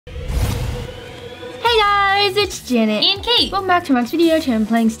guys, it's Janet and Kate. Welcome back to Mark's video today. I'm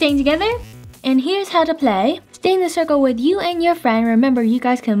playing Staying Together. And here's how to play. Stay in the circle with you and your friend. Remember, you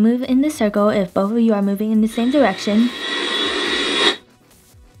guys can move in the circle if both of you are moving in the same direction.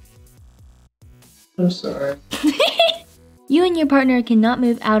 I'm sorry. You and your partner cannot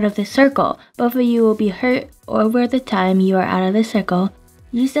move out of the circle. Both of you will be hurt over the time you are out of the circle.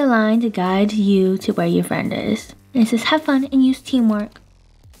 Use the line to guide you to where your friend is. And it says have fun and use teamwork.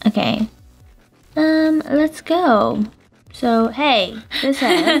 Okay. Let's go. So, hey, this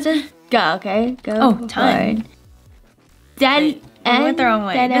way. Let's just go, okay? Go. Oh, time. Forward. Dead Wait, end. we went the wrong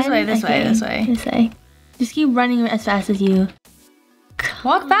way. Dead This end? way, this way, Okay, this way. This way. Just keep running as fast as you.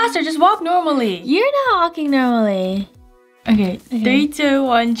 Walk faster, just walk normally. You're not walking normally. Okay, 3, 2,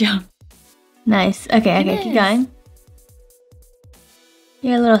 1, jump. Nice. Okay, keep going.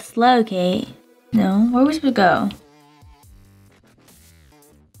 You're a little slow, Kate. No, where are we supposed to go?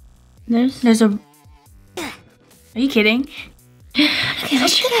 There's Are you kidding? Okay,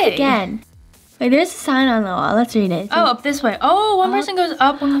 let's try it again. Wait, there's a sign on the wall. Let's read it. Oh, up this way. Oh, one person goes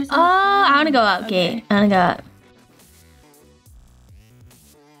up, one person Oh, I want to go up, Kate. I want to go up.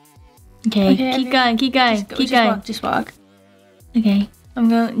 Okay, keep going. Just walk. Okay. I'm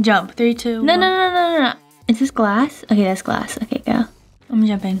going to jump. 3, 2, No, 1. no. Is this glass? Okay, that's glass. Okay, go. I'm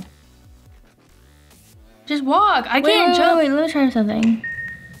jumping. Just walk. I can't jump. Wait, let me try something.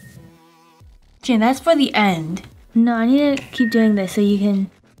 Jen, that's for the end. No, I need to keep doing this so you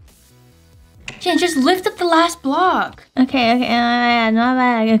can... Jen, just lift up the last block. Okay, not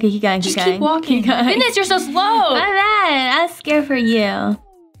bad. Okay, keep going. Just keep walking. Goodness, you're so slow. Not bad. I was scared for you.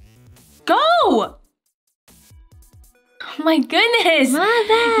 Go! Oh my goodness! Not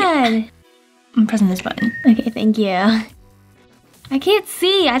bad. I'm pressing this button. Okay, thank you. I can't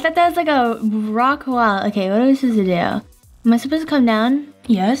see. I thought that was like a rock wall. Okay, what are we supposed to do? Am I supposed to come down?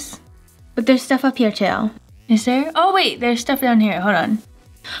 Yes. But there's stuff up here too. Is there? Oh wait, there's stuff down here. Hold on.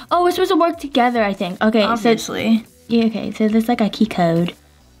 Oh, we're supposed to work together, I think. Okay, Obviously. So yeah, okay, so there's like a key code.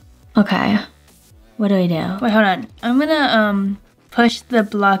 Okay. What do we do? Wait, hold on. I'm gonna push the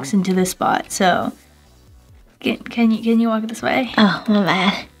blocks into the spot. So can you walk this way? Oh, my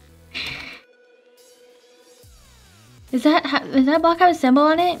bad. Does that block have a symbol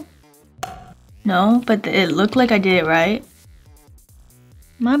on it? No, but it looked like I did it right.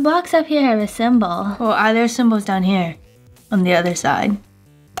 My blocks up here have a symbol. Well, there's symbols down here on the other side.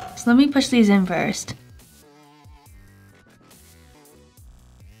 So let me push these in first.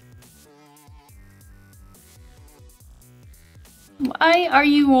 Why are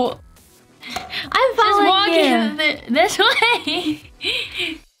you... I'm following you. This way.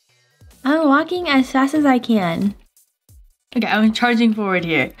 I'm walking as fast as I can. Okay, I'm charging forward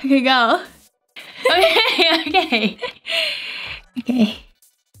here. Okay, go. Okay. Okay.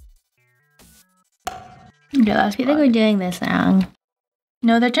 Okay, I feel like we're doing this wrong.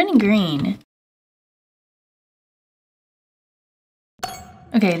 No, they're turning green.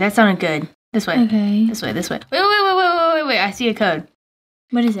 Okay, that sounded good. This way. Okay. This way. Wait. I see a code.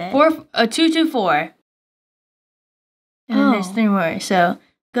 What is it? 224. And then there's 3 more. So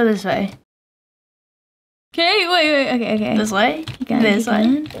go this way. Okay, wait. Okay. This way. Keep going, This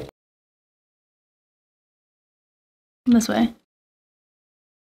way. This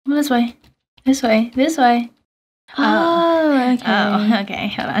way. This way. This way. Oh, okay. Oh, okay.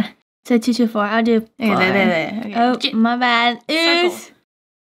 Hold on. So 224. I'll do 4. Okay, there. Okay. Oh, my bad. Oops.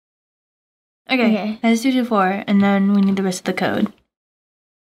 Okay. That's 224, and then we need the rest of the code.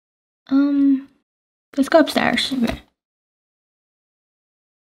 Let's go upstairs. Okay.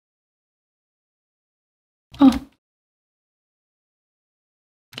 Oh. Okay,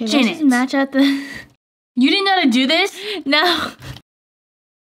 let's Janet. just match out the... You didn't know how to do this? No.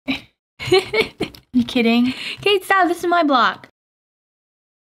 You kidding? Kate, stop. This is my block.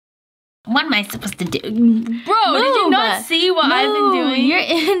 What am I supposed to do? Bro, did you not see what I've been doing? You're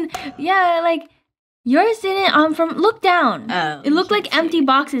in... Yeah, like... Yours didn't... Look down. Oh, It looked like empty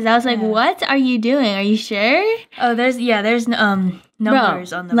boxes. I was like, what are you doing? Are you sure? Oh, there's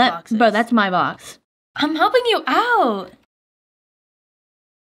numbers on the boxes. Bro, that's my box. I'm helping you out.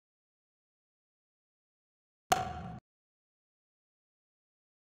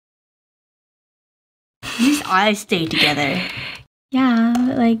 These eyes stay together. Yeah,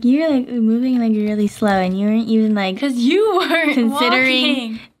 but like you're like moving like really slow, and you weren't even like Cause you weren't considering.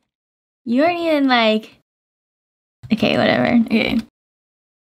 walking. You weren't even like. Okay, whatever. Okay.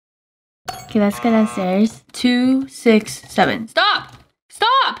 Okay, let's go downstairs. 2, 6, 7. Stop!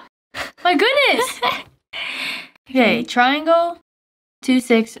 My goodness! Okay, triangle. 2,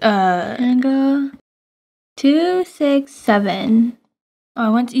 6. Triangle. 2, 6, 7. Oh, I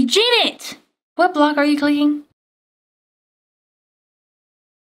want to. Janet! What block are you clicking?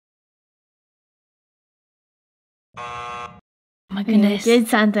 My goodness. Did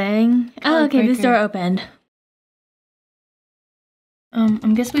something. Oh, okay, this door opened. I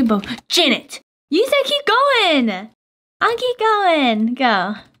guess we both. Janet! You said keep going! I'll keep going.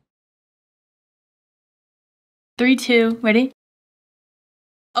 Go. 3, 2, ready?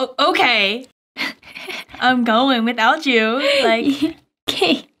 Oh, okay. I'm going without you. Like,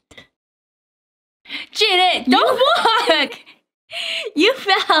 Okay. Janet, don't walk! You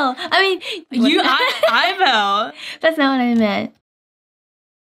fell. I mean, I fell. That's not what I meant.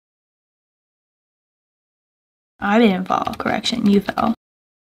 I didn't fall. Correction, you fell.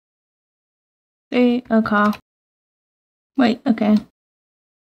 3, okay. Wait, okay.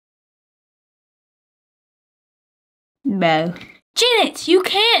 No. Janet, you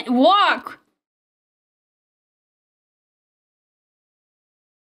can't walk.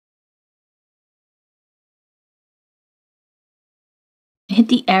 Hit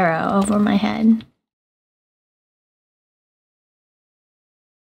the arrow over my head.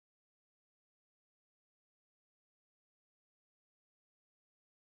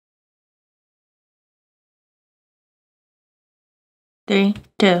 Three,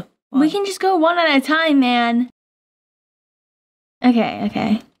 two, one. We can just go one at a time, man. Okay,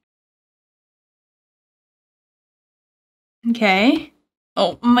 okay. Okay.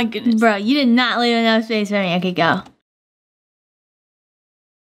 Oh my goodness. Bro, you did not leave enough space for me. Okay, go.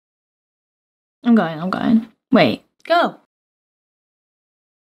 I'm going. Wait. Go.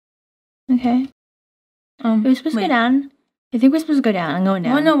 Okay. We're supposed to go down. I think we're supposed to go down. I'm going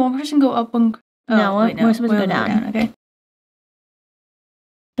down. Oh no, one person go up, one. No, we're supposed to go down. Okay.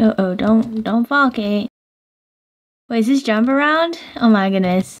 Oh, don't fall, Kate. Wait, is this jump around? Oh my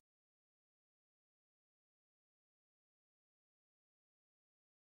goodness.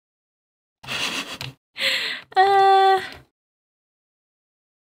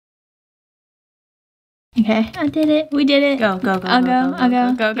 Okay, I did it. We did it. Go. I'll go.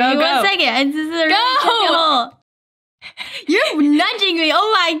 Give me 1 second. This is a really tricky hole. You're nudging me.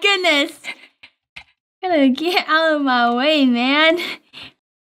 Oh my goodness. Gotta get out of my way, man.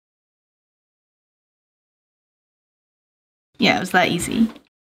 Yeah, it was that easy.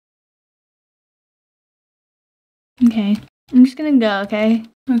 Okay. I'm just gonna go, okay?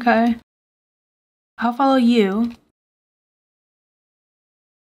 Okay. I'll follow you.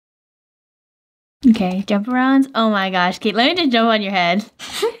 Okay, jump arounds. Oh my gosh, Kate, let me just jump on your head.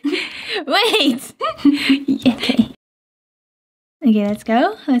 Wait! Okay. Okay, let's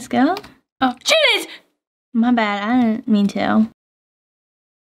go. Oh, Janet! My bad, I didn't mean to.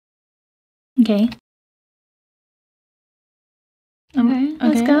 Okay. Okay,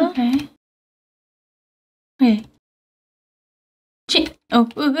 let's go. Okay. Janet!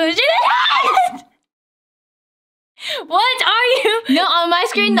 What are you? No, on my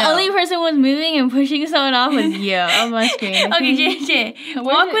screen, No. the only person who was moving and pushing someone off was you on my screen. Okay, Janet,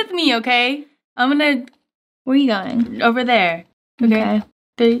 walk with me, okay? I'm gonna... Where are you going? Over there. Okay.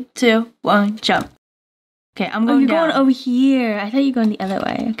 3, 2, 1, jump. Okay, I'm Oh, going you're down. going over here. I thought you were going the other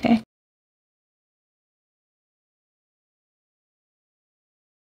way. Okay.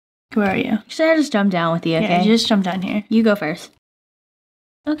 Where are you? Should I just jump down with you, okay? Yeah, just jump down here. You go first.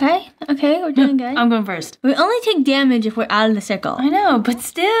 Okay, we're doing good. I'm going first. We only take damage if we're out of the circle. I know, but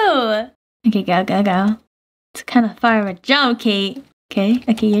still. Okay, go. It's kind of far of a jump, Kate.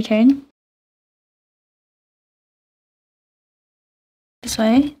 Okay, your turn. This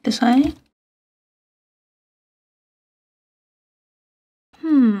way.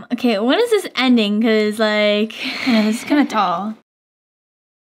 Okay, when is this ending? Because, like... Yeah, this is kind of tall.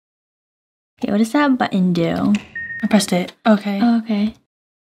 Okay, what does that button do? I pressed it. Okay. Oh, okay.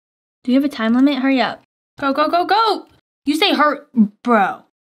 Do you have a time limit? Hurry up. Go! You say hurry, bro.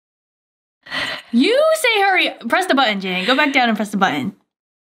 You say hurry. Press the button, Jane. Go back down and press the button.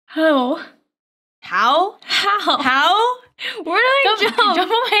 How? How? Where do I jump?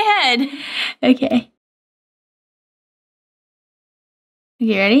 Jump on my head. Okay.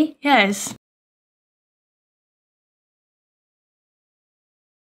 Okay, ready? Yes.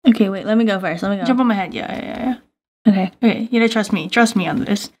 Okay, wait, let me go first. Jump on my head. Yeah. Okay. Okay, you gotta trust me. Trust me on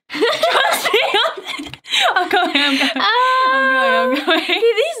this. Trust me on this. I'm going. I'm going.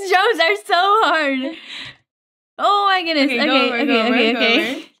 These jumps are so hard. Oh my goodness. Okay.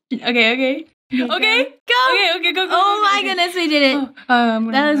 Go. Oh my goodness, we did it.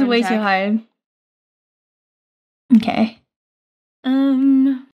 That was way too hard. Okay.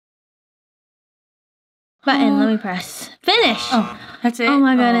 Button, let me press. Finish! Oh, that's it? Oh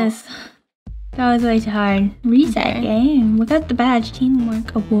my goodness. That was way too hard. Reset game. We got the badge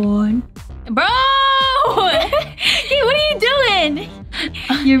teamwork award. Bro! Hey, what are you doing?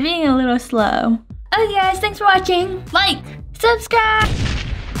 You're being a little slow. Okay guys, thanks for watching. Like! Subscribe!